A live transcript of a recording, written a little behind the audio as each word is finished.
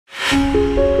I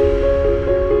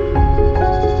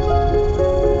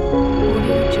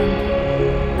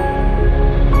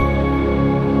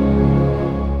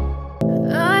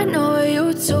know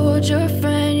you told your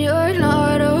friend you're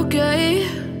not okay,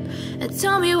 and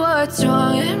tell me what's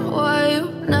wrong and why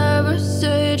you never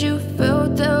said you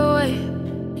felt that way.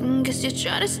 And guess you're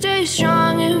trying to stay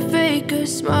strong and fake a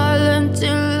smile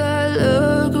until I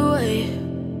look away.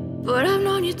 But I've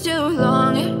known you too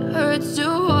long, it hurts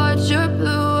to watch your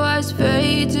blue eyes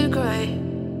fade to gray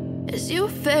as you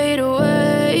fade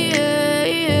away,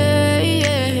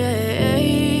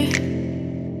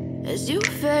 as you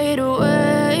fade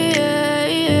away.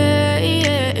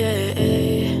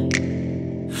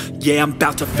 Yeah, I'm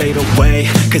about to fade away,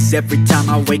 cause every time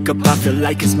I wake up I feel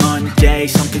like it's Monday.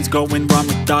 Something's going wrong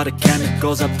with all the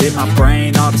chemicals up in my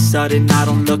brain. All of a sudden I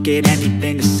don't look at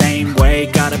anything the same way.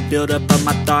 Got a build up of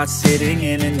my thoughts sitting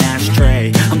in an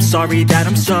ashtray. I'm sorry that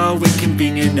I'm so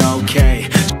inconvenient, okay.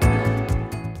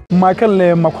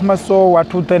 Makale makumaso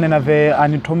watu tene na ve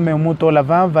anitome muto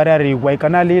lava variari wa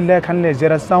kanali ile kanale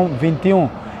Geração 21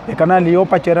 e kanali yo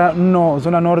pachera no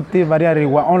zona norte variari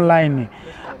wa online.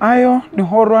 Ayo ni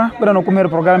horwa bila no kumera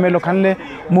programa lo kanale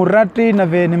murati na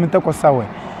ve nimitako sawe.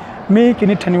 Mi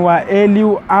kinitaniwa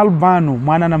Eliu Albano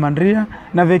mwana na Mandria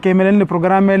na ve kemelele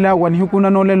programa la wanihukuna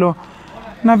no lelo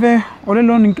na ve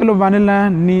olelo ninkelo vanela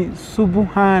ni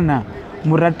Subuhana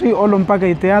murati olo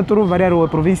mpaka teatro variari wa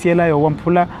provincia la yo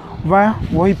wampula va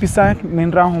woipisa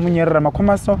nindra humunyera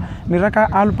makomaso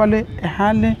niraka alpale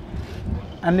ehale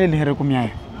anele herekumyayo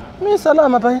mi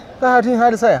salama pai kahati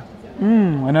hali saya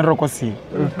wana rokosi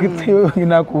kitu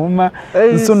inakuuma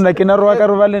sunna kinarwa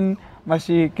karuvalen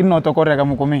mashi kinoto koreka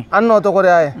mukumi annoto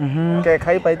koreaye ke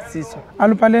khai pai tsiso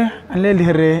alpale anele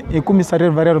here ekumisare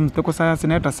variari mteko saya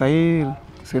sineta sai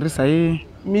siri sai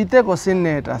miteko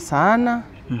sineta sana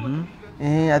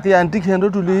ati antikendo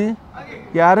tuli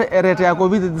yare erete ya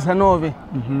COVID-19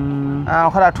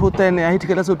 khara thutene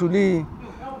ahitikela so tuli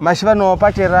mashiva no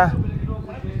pachera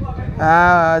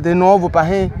de novo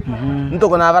pahe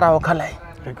ntoko na vara hokhalai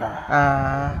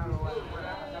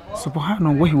Subuhana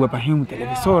wehi wa pahe mu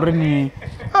televisor ni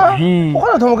pahe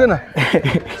ukona thomokena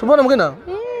Subuhana mukena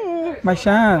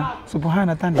masha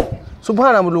Subuhana tani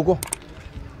Subuhana muluko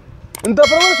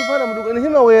ntapara Subuhana muluko ni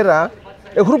hima wera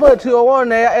e grupo tio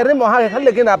wona eremo ha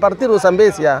khale kena partiro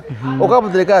sambesia o cabo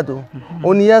delegado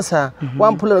uniasa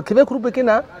wampula kebe grupo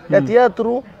kena ya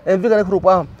teatro enviga na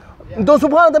grupo ndo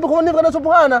Subuhana tabe ko ni kana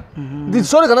Subuhana di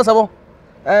sore kana sabo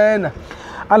ena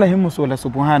ala himuso la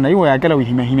Subuhana iwo yakela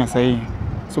wihima sai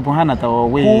Subuhana tawe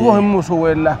kuvo himuso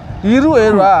wela yiru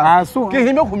era ke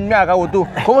hime kumyaka woto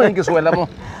ko ngi swela mo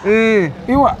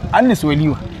iwa anni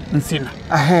sweliwa nsina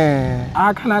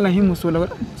akala ala himuso la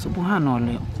Subuhana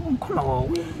le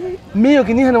Mio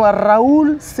que ni wa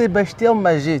Raul Sebastião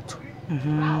Majeto.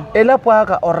 Ela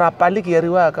poaka o rapali ki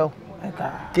yariwa ka.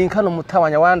 Kin khalo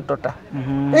mutawanya wantota.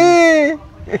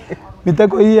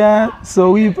 Mitako iya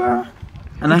sowipa.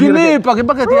 Kini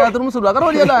pake teatro musudu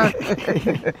akaro liala.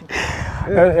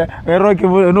 Ero ke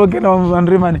no ke no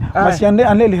andrimani. Masiande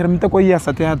anele hermitako iya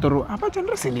sa teatro. Apa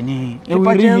chandra selini.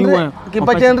 Que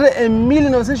pacendre en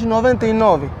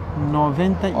 1999.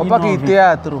 99. Opa que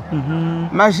teatro.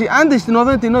 Mas antes de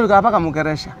 99 que apaga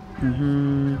mukeresha.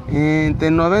 Em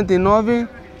 99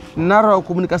 narra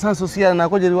comunicação social na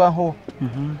coisa de ho.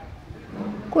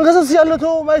 Comunicação social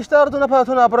to mais tarde na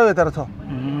para na aproveitar to.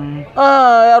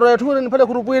 Yaro ya tuwe ni pale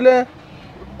kurupuile.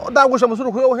 Dagusha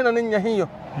musuru kuyo hina ninya hiyo.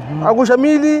 Agusha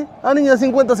mili aninya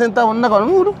 50 centavos na kwa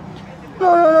mudu.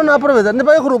 No na aproveitar ni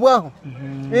pale kurupu aho.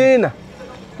 Ina.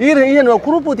 Ire no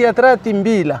grupo teatral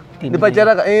Timbila de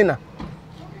Pacharaka ena.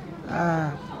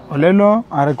 Olelo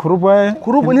are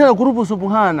grupo ni na grupo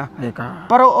Subuhana.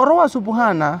 Para oroa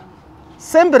Subuhana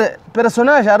sempre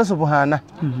personagem era Subuhana.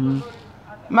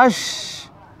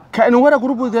 Mas que não era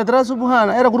grupo teatral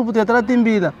Subuhana, era grupo teatral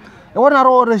Timbila. Eu era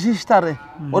o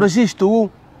registro,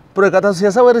 porque a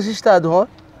associação era registrado,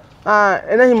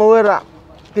 ena himoera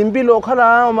Timbila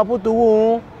okhala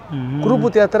Maputo, grupo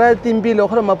teatral Timbila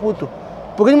okhala Maputo.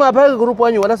 Porque não apaga grupo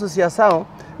anho da associação,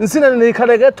 ensina nem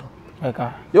calegueto.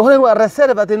 Eu quero uma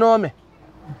reserva de nome.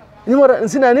 Não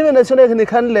ensina nem nacional que nem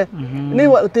canle, nem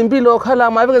o Timbila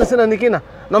okhala mais que ensina nikina.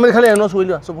 Nome de canle não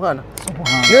suelua, Subuhana.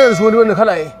 Nem suelua nem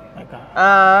canle.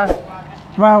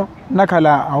 Ma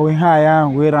nakala awihaya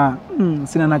wera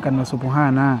sina nakana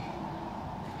Subuhana.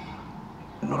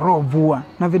 Robua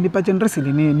na vendi pachendra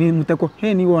silini ni muteko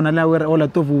he ni wona la wera ola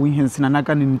tovu wihen sina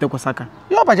nakani muteko saka.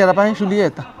 Yo pachara pa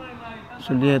Julieta.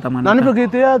 Julieta mana. Nani porque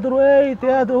teatro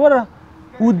ora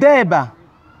UDEBA.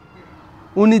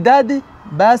 Unidade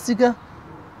Básica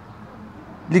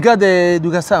Ligada à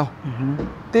Educação.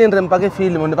 tinre mpake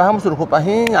film ni ba hamsur ko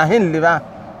pahin ahin liba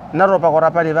na ropa ko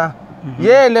rapa liba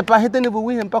ye le pahite ni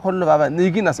buwi hempa kholo baba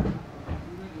ni ginas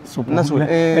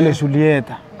ele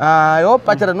Julieta yo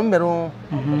pachara numero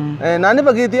nani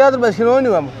bagi teatro ba shinoni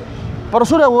wa pero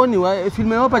sura woni wa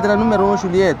filme yo pachara numero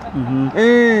Julieta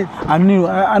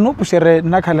anu pushere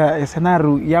nakala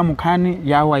scenario ya mukhani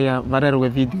ya wa ya varero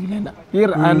video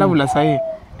ilela alavula sai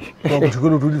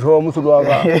Chukuru tudi so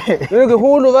musulwaga. Ke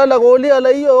hulu gala goli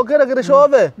ala iyo kera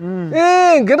shove.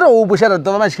 Ngera ubushara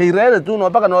to ma shirere tu no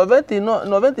paka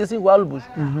 95 albus.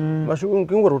 Mashu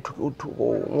ngoro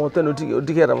mote no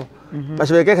tikera mo.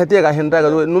 Mashu ke khatia ka henda ga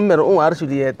numero 1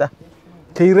 Arsulieta.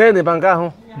 Tirene banga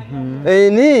ho.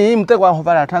 Ni mte kwa ho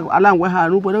para thango alangwe ha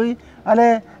nu pore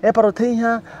ale e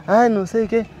paroteha no sei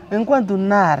que enquanto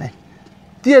nare.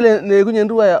 Tiele ne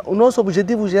kunyenduwa ya o nosso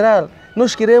objetivo geral.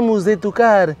 Nós queremos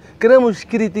educar, queremos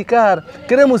criticar,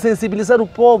 queremos sensibilizar o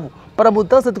povo para a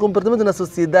mudança de comportamento na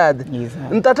sociedade.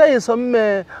 Então, isso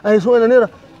é isso é nera.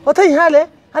 O tem hale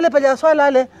para só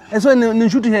hale. Isso é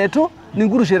ninjuti reto,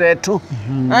 ninguru reto.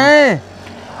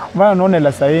 Vai não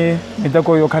nela sai, me dá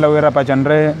coi o calawera para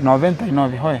janre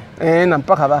 99 hoy. Não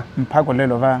mpaka ba. Mpaka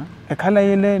lelo va. E kala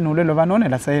ile no lelo va não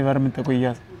nela sai var me dá coi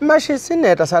yas. Mas se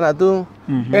neta sana tu.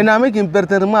 E na me que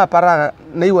perterma para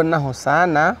nei wana ho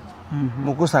sana.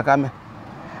 Mukusa kame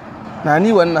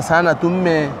nani wana sana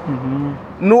tumme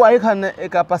no ai kana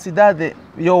capacidade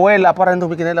yo wela para ndo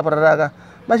bikinela para raga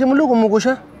mas muluku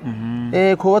mukusha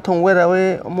ko waton wera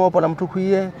we mo pala mtu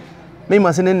kuye me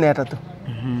masine neta to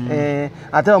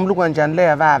ate muluku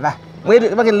anjanle va we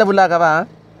bakin labula ka ba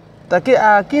take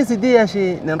a 15 dias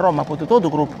shi nen Roma poto todo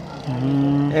grupo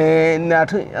na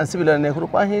ansibila ne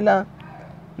grupo ahila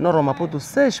no Roma poto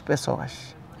 6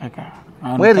 pessoas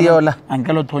Weriola.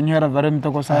 Anche lo Tonio era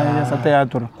veramente cosa ya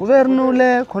teatro. Governo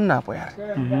le konna apoiar.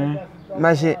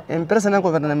 Mas empresa não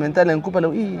governamental em Cuba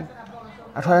lo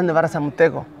atwala ne varasa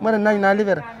mutego. Mara nani na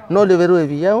liver no liveru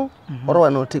eviao oro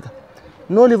anotika.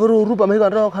 No liveru rupa mai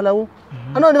ro khalau.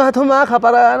 Ano ne hatoma kha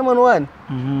para manwan.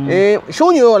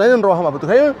 Shunyo la nen ro hama butu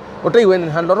khayo. Otai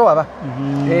wen han lo ro ba.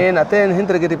 Na ten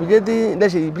hintre ke pijeti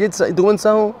leshi pijeti idun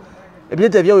sao.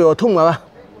 Pijeti aviao yo thunga ba.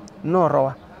 No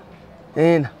ro.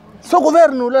 So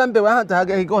governo lambe wa hata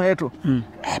go hetu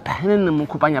pa nene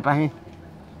mukupanya pa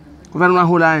governo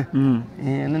hula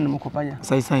nene mukupanya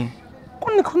sai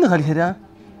kunni kali hera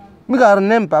mi gar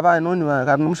nem papa no ni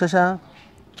gar no mushasha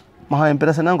ma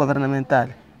empresa não governamental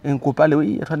en kupale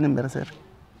wi atwa nem berser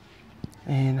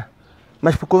na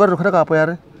mas governo khara ka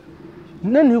apoyar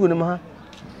nene yugo ne ma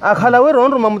akhala we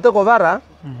ronro mamute ko vara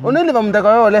oneli mamute ko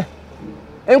yole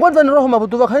en kwatwa ni roho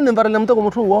mabutu va khane mbara lemte ko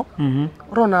muthu wo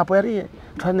rona apoyar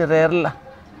Tane rerla.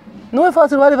 Não é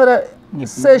fácil para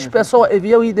 6 pessoas e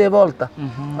viu de volta.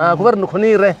 Governo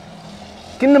conire.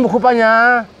 Quem não me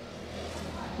acompanha?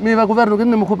 Me vai governo quem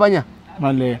não me acompanha?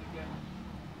 Vale.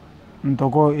 Então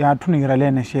já tu ninguém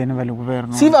lê nesse ano vale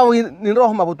governo. Se vai em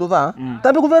roho mabutuva,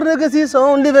 tapi governo que se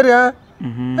são livre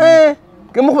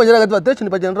que mo kujira gatwa techo ni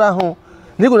pajenra ho.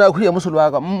 Nico na kuya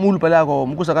musulwaga mulu pala ko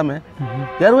mukusa kame.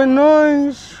 Yaro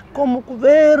nós como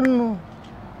governo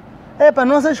para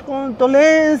nossas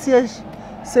condolências,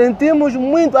 sentimos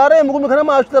muito aremo como que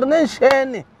mais nem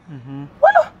chene.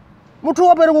 Olha, muito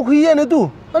a pergunta que é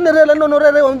tu, onde ela não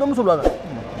rere onde vamos lá.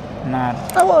 Nada.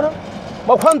 Agora,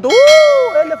 mas quando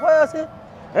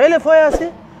ele foi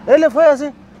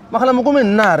assim, mas ela não come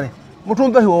nada, muito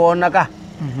bem o naga.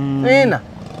 Ina.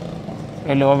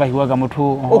 Ele vai jogar muito.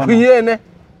 O que é né?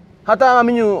 Hata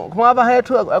aminyu kuma ba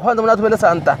hetu quando mna tubele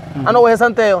santa. Ano we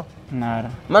santeo.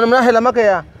 Nada. Mano mna hela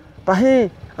makaya. Pahi,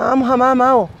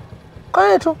 mao.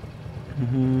 Caeto.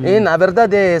 E na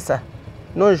verdade é essa.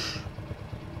 Nós,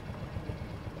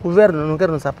 governo, não quer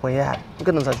nos apoiar, não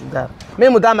quer nos ajudar.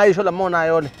 Mesmo dá mais a mão na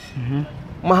olha.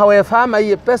 Mas a fama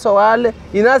aí pessoal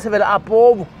e nasce ver a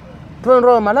povo.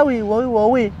 Pronto, Malawi,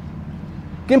 oi.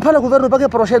 Quem fala governo para que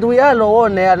projeto o alo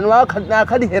né, não há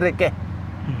cadi hereke.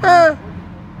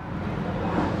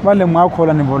 Vale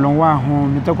mwakola ni bolongwa ho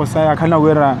mitoko saya kana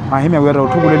wera mahime wera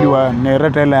uthuguleliwa ne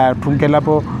retela thunkela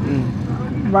po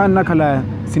bana khala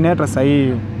sineta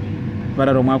sai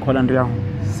bararo mwakola ndiya ho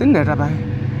sineta ba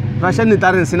vashani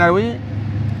tarin sinawi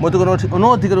motuko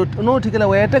no tikela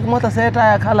wetek mota seta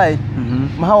ya khala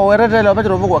maha weretela ba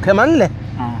jiro bugwa kemanle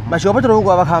basho ba jiro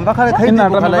bugwa ba khamba khala khaiti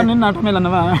ko khala nina thumela na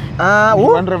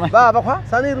ba ba kwa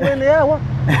sani ruene yawa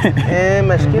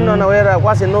mashkino na wera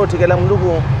kwase no tikela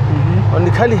mlugu Oni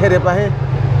kali here pa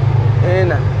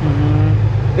na.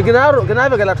 Ikinaro ke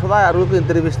la thoba ya rupi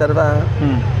entrevista ba.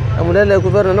 Amulele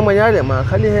governo no manyale ma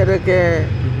kali here ke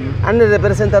ane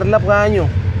representar la pganyo.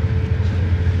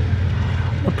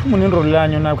 Otho mo neng rolla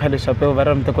nyo na khale shapeo ba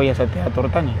re mteko ya sa teatro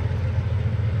tani.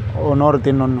 O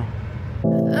norte no.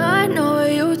 I know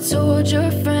you told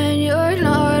your friend you're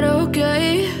not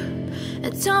okay,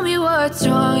 and tell me what's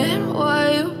wrong and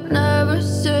why you never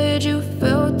said you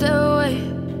felt that way.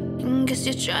 And guess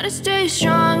you're trying to stay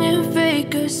strong and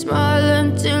fake a smile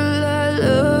until I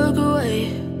look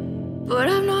away. But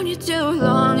I've known you too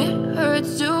long, it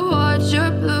hurts to watch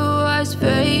your blue eyes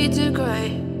fade to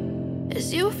gray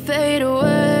as you fade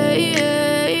away,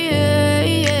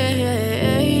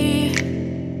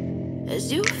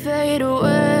 as you fade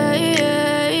away.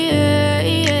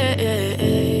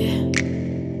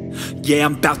 Yeah,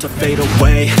 I'm about to fade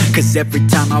away, cause every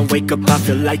time I wake up I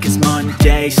feel like it's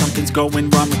Monday. Something's going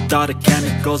wrong with all the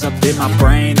chemicals up in my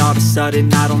brain. All of a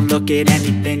sudden I don't look at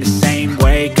anything the same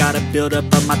way. Gotta build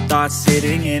up of my thoughts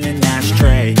sitting in an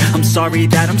ashtray. I'm sorry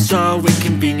that I'm so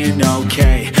inconvenient,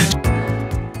 okay.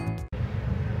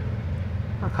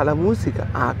 Akala musica,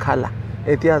 akala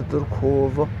e teatro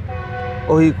covo.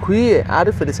 O qui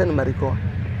ari felicen marico.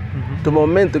 Tu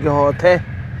momento che hote.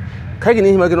 Kagi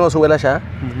ni himagi no so wela sha.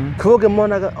 Ko ke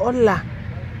mona ga olla.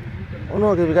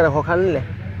 Ono ke bigara ko kanle.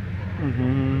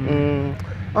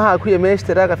 Ku ye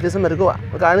mestera ga felicen marico.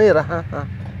 Ga ni ra ha.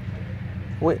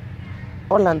 We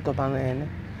olla to panene.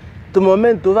 Tu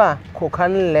momento va ko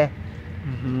kanle.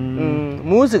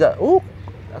 Musica,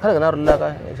 akala ga na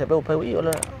ga sabe pa wi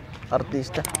olla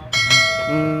artista.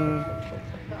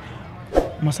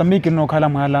 Mozambique no khala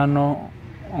malano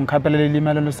on khapelele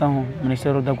limelo lo sango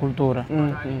Ministero da Cultura.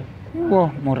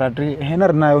 Wo morati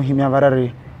henar na yo himya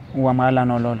varare wa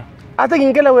malano lola. Ata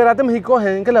kinkela wera tam hiko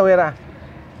hen kela wera.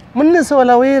 Munne so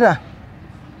la wera.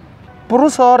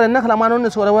 Professor na khala mano ne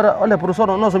so la wera ole professor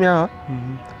no so mya.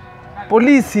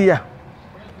 Polícia.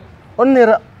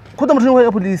 Onera kuta muthu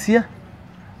wa polícia.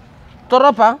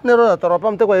 Toropa nero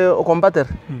toropa mte kwa combater.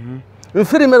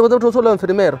 Enfermeiro kuta muthu so la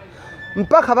enfermeiro.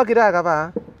 Mpaka bakira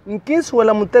kava nkinsu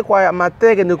wala mutekwa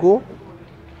matécnico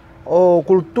o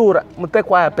cultura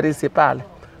mutekwa principal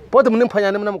pode munim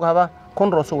phanyane munam kava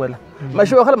konroso wala mas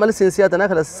eu khala licenciada na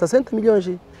khala 60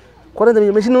 milhões 40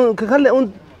 milhões mas não khala um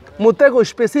muteko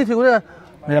específico né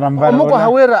era mbara muko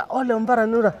hawera ole mbara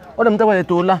nura ole mutekwa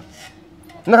etula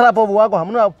na khala povo wako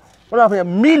hamuna ona fanya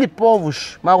 1000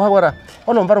 povos mas agora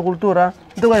ole mbara cultura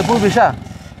mutekwa epovo já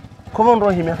como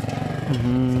rohimia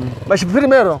mas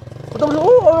primeiro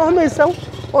missão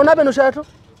ou na benochato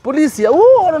polícia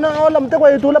olha mteko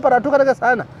yetu la para tuka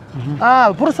sana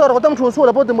professor kota mtu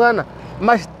usula pote mwana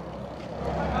mas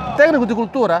técnico de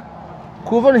cultura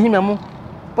kuva no himamo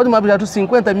pode mabila tu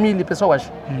 50.000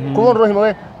 pessoas kuva no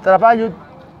himamo trabalho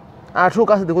a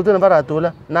tuka de cultura para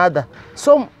tola nada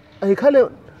som hikale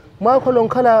mwakolo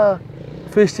nkala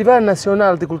festival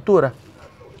nacional de cultura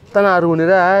tana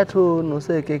reunirá tu não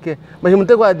sei que mas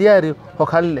mteko a diário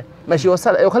hokale mas eu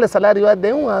khale salário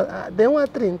de 1 a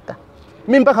 30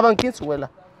 mimba khaban kinsu wela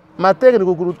ma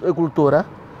técnico cultura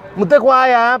muteko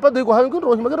aya pa do ko han kun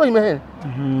rohi magro himen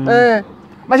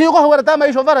mas eu ko hawara ta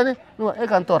mai shovara ne no e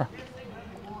cantora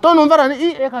to non vara ne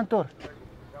e cantora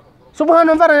Subuhana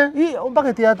non vara ne o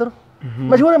ba teatro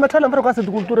mas eu ma thala vara ko sa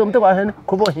cultura muteko ahen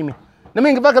ko bo hime na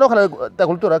mingi ba ka khala ta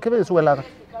cultura ke be suwela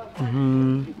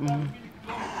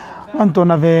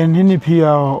Antona ve nini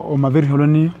pia o maveri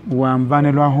holoni wa mvane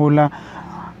lo hola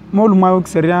molu mayo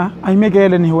seria ai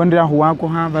megele ni wandira huwako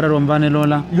ha vararo mvane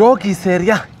lola yo ki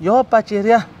seria yo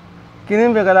pacheria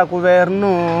kinimbe kala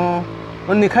governo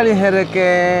onni khali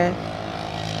hereke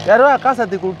yaro a casa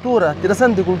de cultura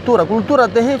tirasan de cultura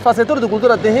de he facedor de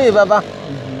cultura de he baba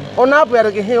ona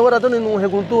pere ke he ora toni no he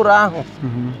cultura ho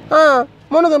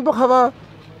mono ke mpokhaba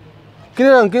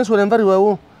kinira nkinso le mvari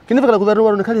wawo kinimbe kala governo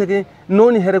waro ni khali ke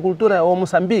noni here cultura o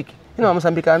Mozambique ino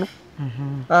mozambicano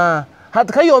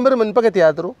hat kayo omber men pa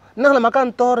teatro nakala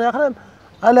makantor ya khala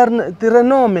alar de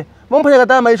renome mon pa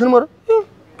kata mai sunmor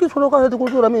que solo casa de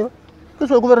cultura mi que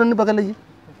solo governo ni pa kala ji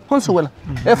honso wala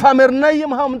e famer nay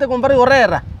ma hamte kon bari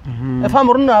orera e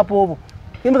famor na povo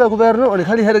kimbe ka governo o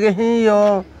khali herge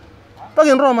hiyo pa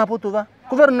ken Roma putuva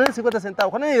governo ni 50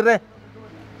 centavos kana ire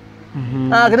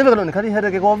kene vekalo ni khali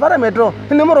herge ko vara metro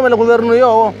ni moro mele governo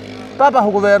yo papa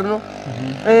ho governo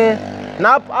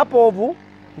na a povo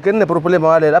kene problema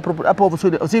wale a povo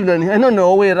civil ni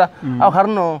no wera a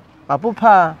harno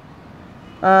apupa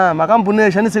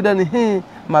makampuni shani sidani hi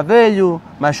maveyu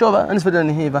mashova ani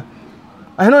sidani hiva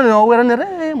ahino no wera ne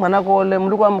re mwana ko le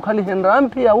mluko amkhali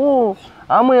henrampi au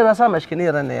amwera sama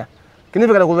shkinira ne ya kini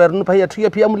vekala governo pa ya thuya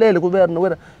pia mulele governo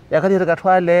wera yakati re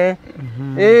kathwale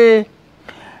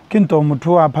kinto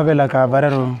muthu a phavela ka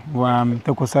varero wa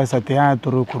mteko sasa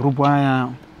teatro kurupu aya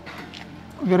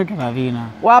vereke vavina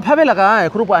wa phavela ka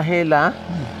kurupu ahela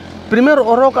Primeiro,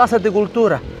 o Casa de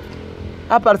Cultura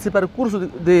a participar do curso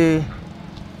de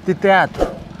teatro.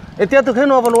 E teatro que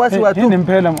não avaliasse o ator. Hini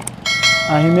mpela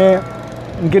ahime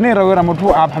ngene rawera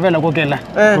mutu a phavela kokela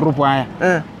grupo aya.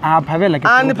 A phavela ke.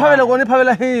 Ni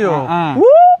phavela hiyo.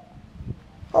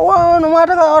 No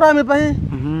mata ora me pai.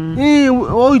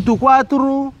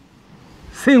 84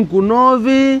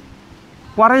 59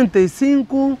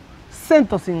 45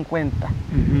 150.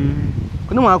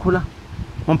 Kuno makula.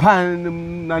 Umpa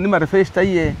nani marifesta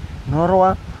iye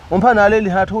norwa. Umpa naleli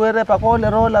hatuwere pakole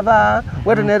rola va.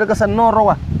 Wete nere kasa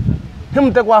norwa.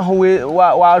 Himte kwa huwe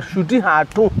wa shuti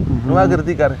hatu. Nwa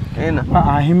kritikare. Ena.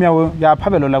 Ahimya ya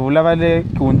phavelo la vulavale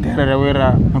ki unterere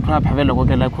wera mutu a phavela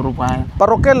kokela grupo aya.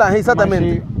 Parokela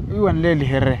exactamente. Iwan leli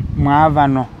here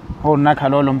mwavano ho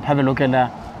nakhalolo mphavelo kela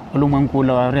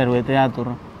olumwenkula wa rere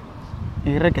teatro.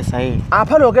 Ireke sai.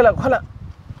 Aphalo kela khala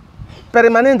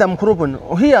permanente mkhurupo.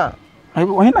 Ohia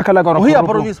ohina khala ka ohia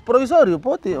provisorio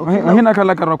pote. Ohina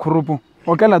khala ka khurupo.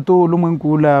 Okela tu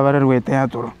olumwenkula wa rere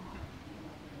teatro.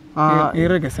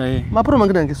 Ireke sai. Ma pro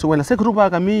mangina que suela se grupo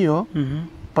caminho.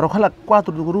 Para khala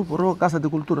 4 do grupo ro Casa de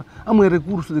Cultura. Amo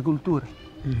recursos de cultura.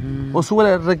 Os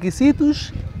suela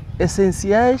requisitos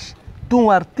essenciais de um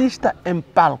artista em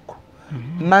palco.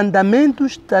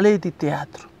 Mandamentos da lei de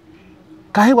teatro.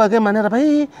 Carrega de qualquer maneira,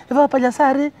 vai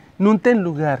palhaçar, não tem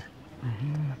lugar.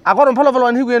 Agora não fala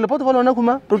valor ele pode falar não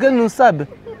como, porque ele não sabe.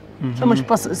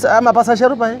 Mas ama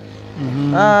passageiro pai.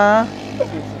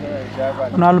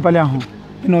 Não alu palhaço.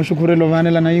 Não shukure lovane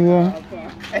la naiwo.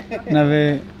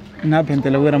 Nave na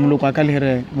pentela wera muluko akali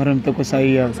here maram toko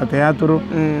saia sa teatro.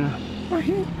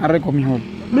 Arre comigo.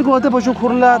 Migo até para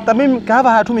chukurla também cava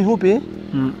hatu mi hupi.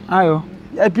 Ayo.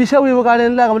 É pisha o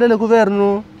ivogalem lá como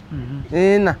governo.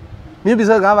 Na. Mi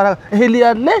bisa cava ele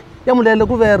ali ya mulher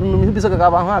governo mi bisa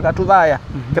cava ha katuvaya.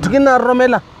 Katukina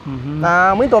romela.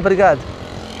 Muito obrigado.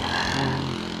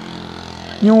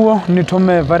 Nyuo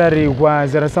nitome varari wa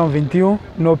Geração 21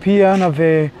 no pia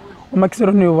nave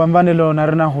umakisero ni wamvanelo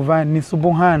narina huva ni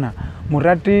Subuhana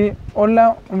murati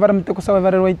ola mvaramte kusawa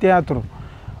varari wa teatro.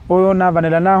 Oyo na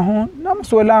vanela nahu na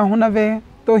msuela hu nave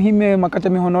to hime makacha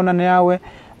mihonona na yawe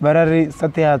varari sa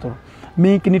teatro.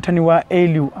 Mi kinitani wa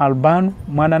Eliu Albano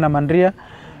mwana na Mandria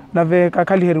nave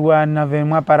kakali herwa nave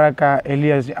mwaparaka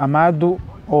Elias Amadu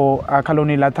o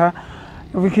akaloni lata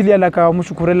vikilia laka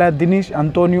mushukurela Dinish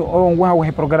Antonio o ngwa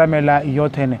he programa la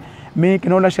yotene mi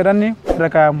kinola sherani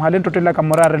raka mhalento tela ka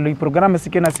morare le programa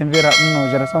sikena semvera no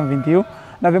Geração 21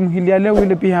 nave muhilia leo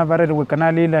ile pia varere we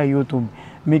kanali la YouTube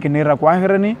mi kinira kwa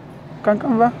herani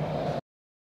kankanva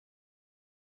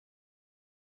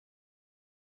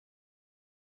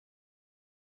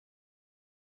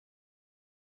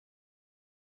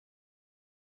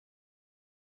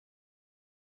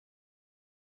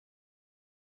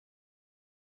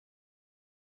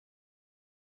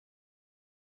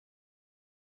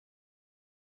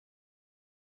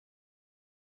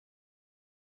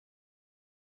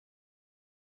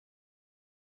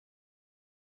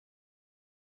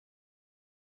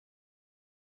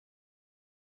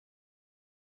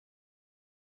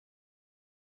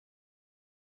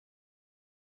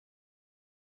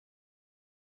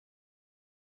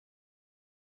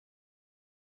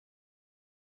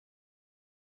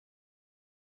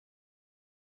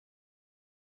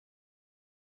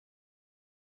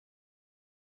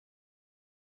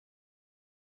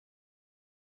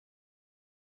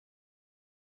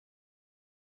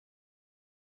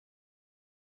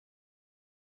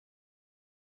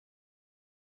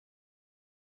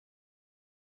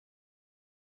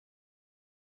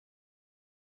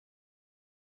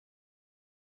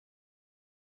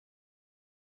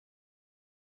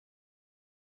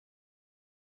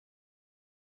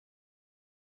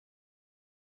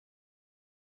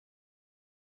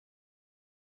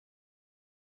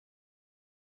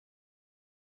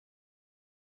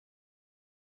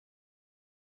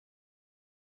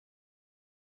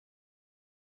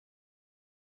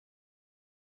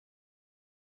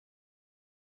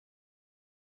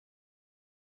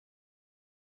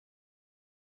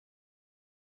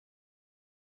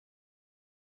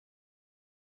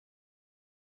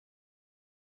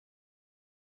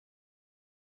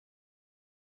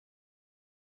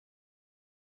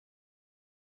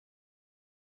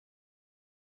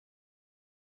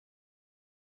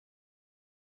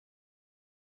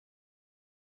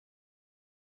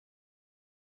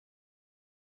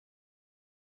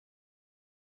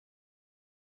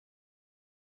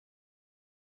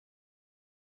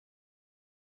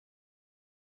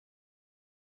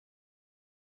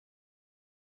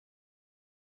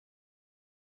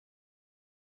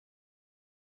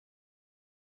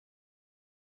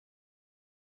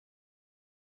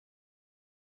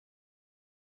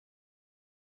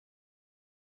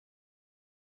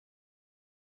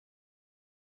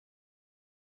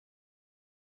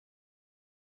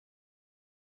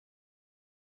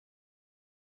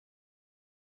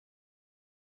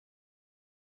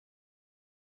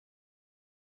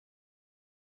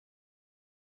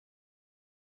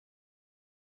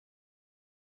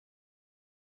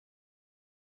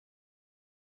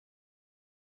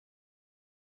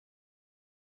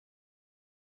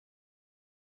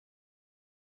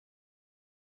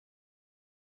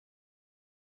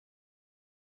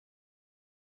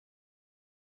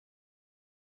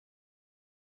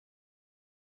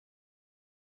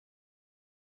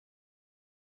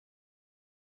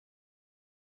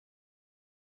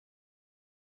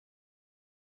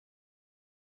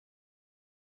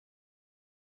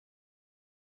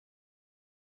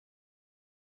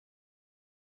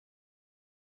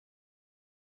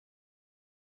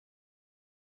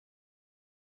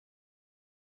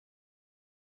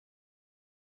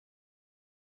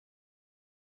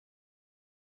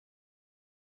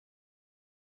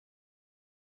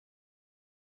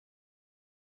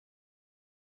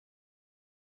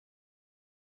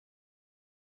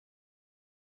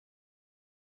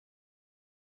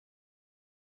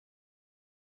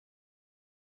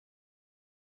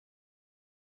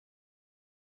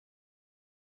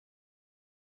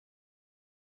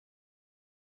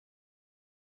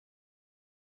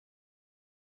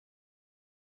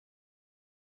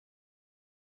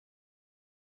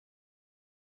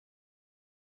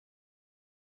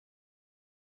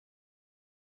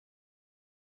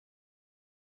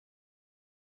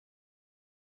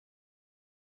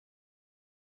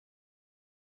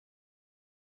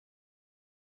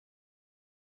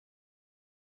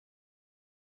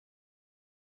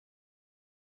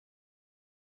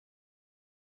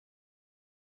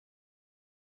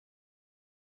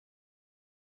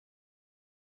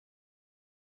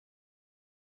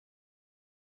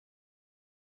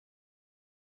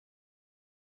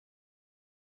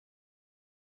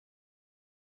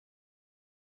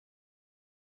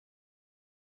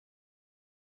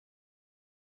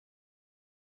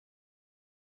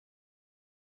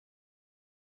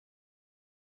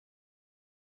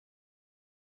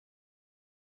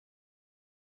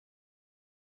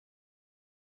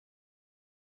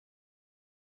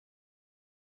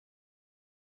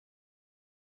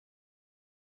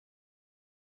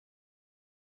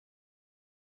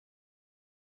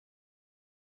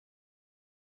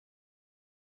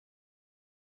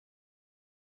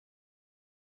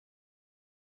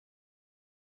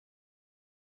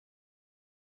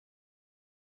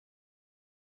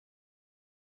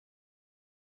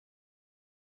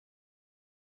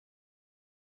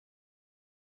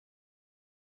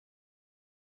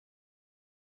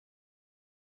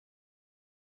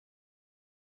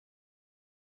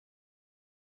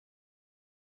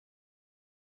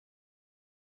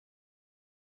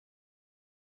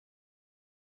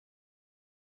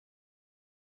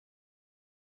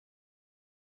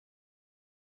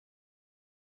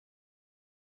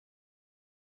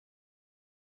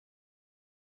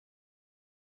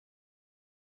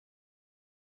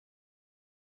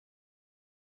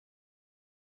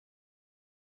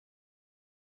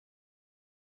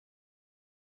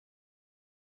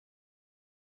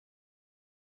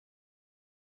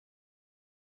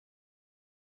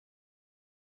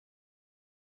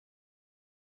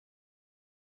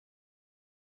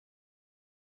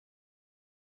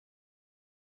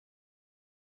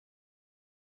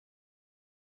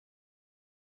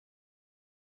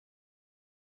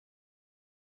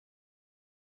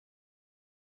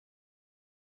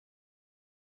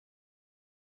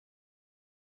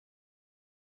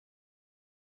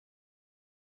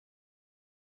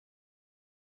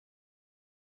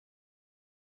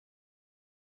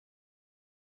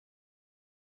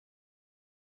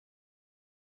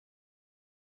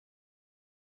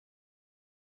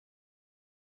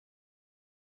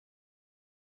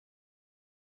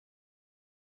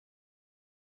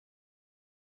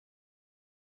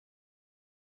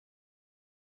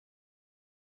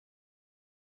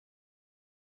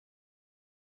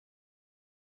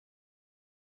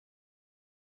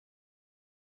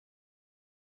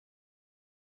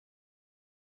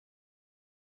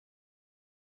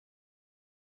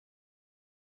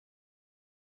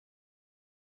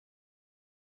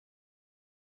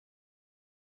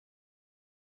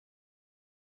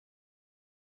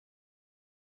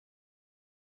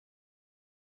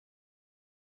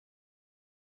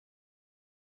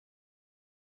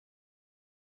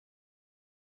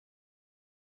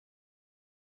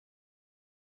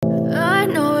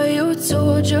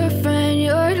your friend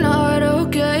you're not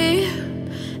okay.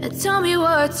 And tell me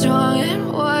what's wrong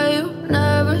and why you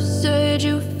never said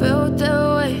you felt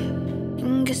that way.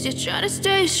 And guess you're trying to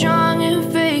stay strong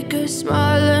and fake a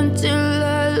smile until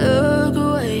I look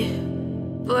away.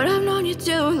 But I've known you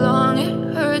too long,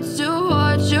 it hurts to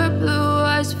watch your blue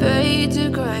eyes fade to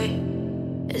gray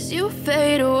as you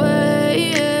fade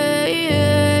away,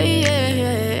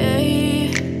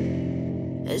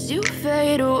 as you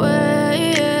fade away.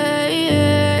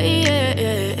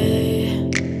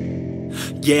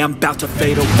 Yeah, I'm about to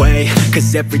fade away,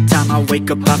 cause every time I wake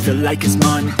up I feel like it's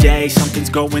Monday. Something's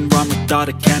going wrong with all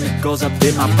the chemicals up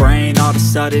in my brain. All of a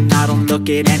sudden I don't look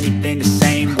at anything the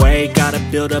same way. Got a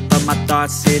buildup of my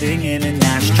thoughts sitting in an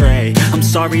ashtray. I'm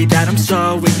sorry that I'm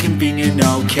so inconvenient,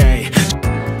 okay.